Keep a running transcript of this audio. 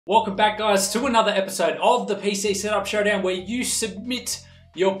Welcome back, guys, to another episode of the PC Setup Showdown, where you submit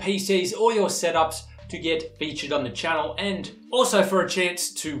your PCs or your setups to get featured on the channel and also for a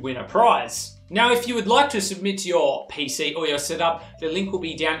chance to win a prize. Now, if you would like to submit your PC or your setup, the link will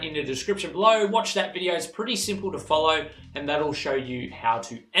be down in the description below. Watch that video, it's pretty simple to follow and that'll show you how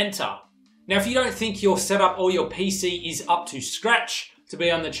to enter. Now, if you don't think your setup or your PC is up to scratch to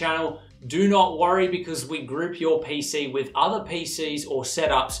be on the channel, do not worry, because we group your PC with other PCs or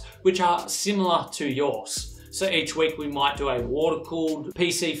setups which are similar to yours. So each week we might do a water-cooled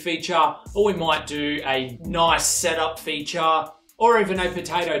PC feature, or we might do a nice setup feature, or even a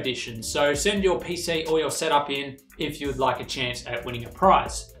potato edition. So send your PC or your setup in if you would like a chance at winning a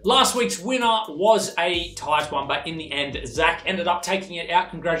prize. Last week's winner was a tight one, but in the end, Zach ended up taking it out.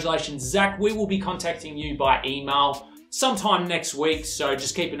 Congratulations, Zach. We will be contacting you by email sometime next week, so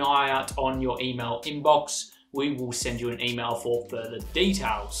just keep an eye out on your email inbox. We will send you an email for further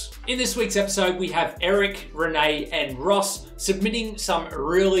details. In this week's episode, we have ERIK, RENE, and Ross submitting some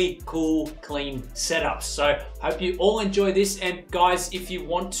really cool, clean setups. So hope you all enjoy this. And guys, if you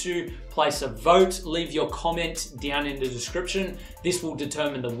want to place a vote, leave your comment down in the description. This will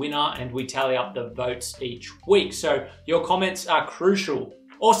determine the winner, and we tally up the votes each week. So your comments are crucial.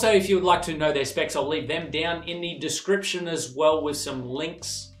 Also, if you would like to know their specs, I'll leave them down in the description as well, with some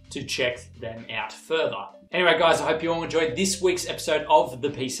links to check them out further. Anyway, guys, I hope you all enjoyed this week's episode of the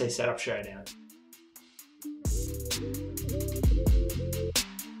PC Setup Showdown.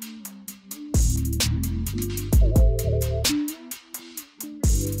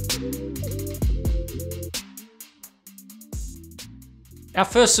 Our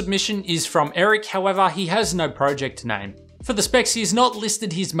first submission is from ERIK, however, he has no project name. For the specs, he has not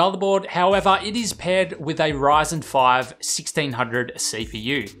listed his motherboard, however, it is paired with a Ryzen 5 1600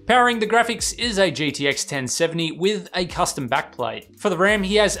 CPU. Powering the graphics is a GTX 1070 with a custom backplate. For the RAM,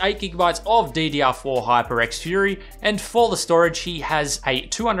 he has 8GB of DDR4 HyperX Fury, and for the storage, he has a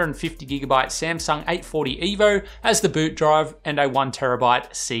 250GB Samsung 840 EVO as the boot drive and a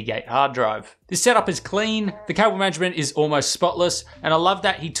 1TB Seagate hard drive. This setup is clean, the cable management is almost spotless, and I love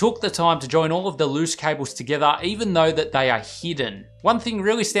that he took the time to join all of the loose cables together, even though that they are hidden. One thing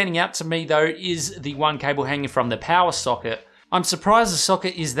really standing out to me though is the one cable hanging from the power socket. I'm surprised the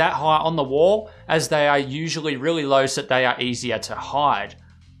socket is that high on the wall, as they are usually really low so that they are easier to hide.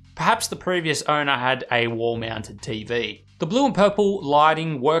 Perhaps the previous owner had a wall-mounted TV. The blue and purple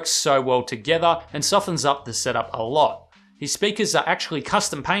lighting works so well together and softens up the setup a lot. His speakers are actually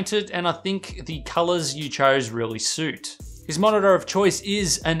custom painted, and I think the colors you chose really suit. His monitor of choice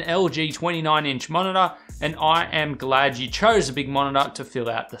is an LG 29-inch monitor, and I am glad you chose a big monitor to fill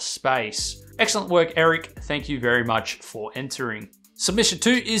out the space. Excellent work, ERIK. Thank you very much for entering. Submission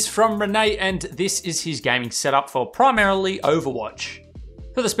 2 is from RENE, and this is his gaming setup for primarily Overwatch.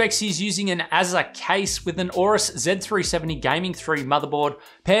 For the specs, he's using an Azza case with an Aorus Z370 Gaming 3 motherboard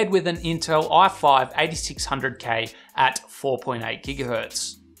paired with an Intel i5 8600K at 4.8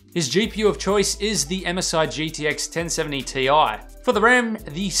 GHz. His GPU of choice is the MSI GTX 1070 Ti. For the RAM,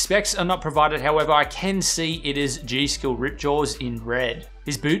 the specs are not provided, however, I can see it is G.Skill Ripjaws in red.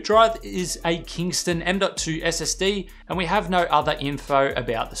 His boot drive is a Kingston M.2 SSD, and we have no other info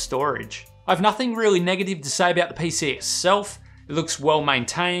about the storage. I have nothing really negative to say about the PC itself. It looks well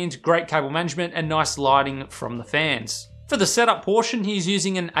maintained, great cable management, and nice lighting from the fans. For the setup portion, he's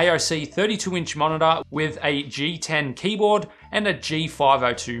using an AOC 32-inch monitor with a G10 keyboard and a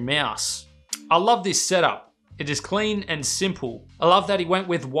G502 mouse. I love this setup. It is clean and simple. I love that he went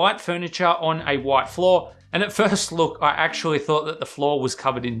with white furniture on a white floor, and at first look, I actually thought that the floor was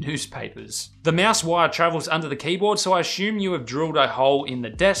covered in newspapers. The mouse wire travels under the keyboard, so I assume you have drilled a hole in the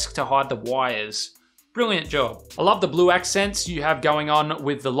desk to hide the wires. Brilliant job. I love the blue accents you have going on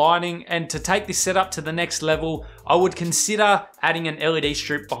with the lighting, and to take this setup to the next level, I would consider adding an LED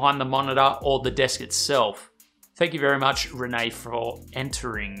strip behind the monitor or the desk itself. Thank you very much, RENE, for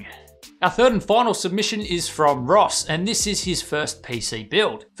entering. Our third and final submission is from Ross, and this is his first PC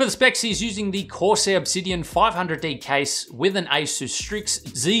build. For the specs, he's using the Corsair Obsidian 500D case with an Asus Strix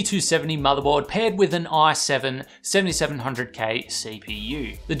Z270 motherboard paired with an i7 7700K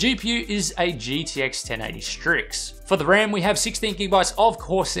CPU. The GPU is a GTX 1080 Strix. For the RAM, we have 16GB of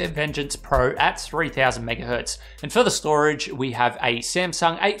Corsair Vengeance Pro at 3000 MHz, and for the storage, we have a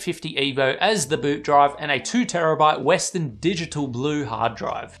Samsung 850 EVO as the boot drive and a 2TB Western Digital Blue hard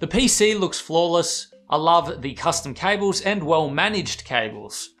drive. The PC looks flawless. I love the custom cables and well-managed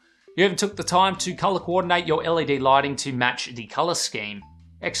cables. You even took the time to color coordinate your LED lighting to match the color scheme.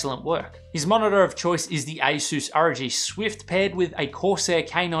 Excellent work. His monitor of choice is the Asus ROG Swift paired with a Corsair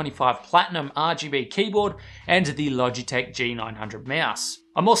K95 Platinum RGB keyboard and the Logitech G900 mouse.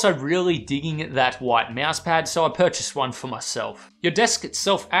 I'm also really digging that white mouse pad, so I purchased one for myself. Your desk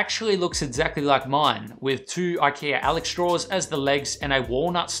itself actually looks exactly like mine, with 2 IKEA Alex drawers as the legs and a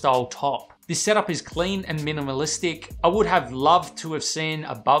walnut style top. This setup is clean and minimalistic. I would have loved to have seen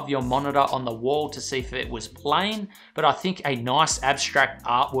above your monitor on the wall to see if it was plain, but I think a nice abstract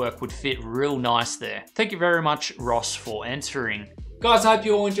artwork would fit real nice there. Thank you very much, Ross, for answering. Guys, I hope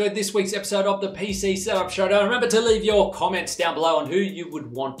you all enjoyed this week's episode of the PC Setup Showdown. Remember to leave your comments down below on who you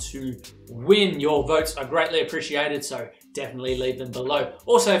would want to win. Your votes are greatly appreciated, so definitely leave them below.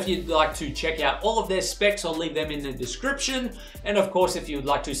 Also, if you'd like to check out all of their specs, I'll leave them in the description. And of course, if you'd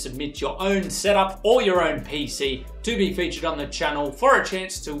like to submit your own setup or your own PC to be featured on the channel for a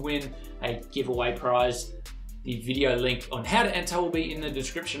chance to win a giveaway prize, the video link on how to enter will be in the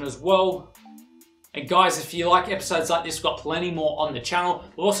description as well. And guys, if you like episodes like this, we've got plenty more on the channel.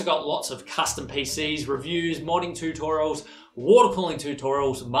 We've also got lots of custom PCs, reviews, modding tutorials, water cooling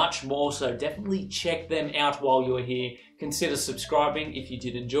tutorials, much more. So definitely check them out while you're here. Consider subscribing if you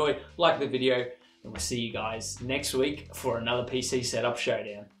did enjoy, like the video, and we'll see you guys next week for another PC Setup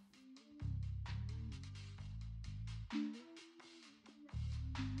Showdown.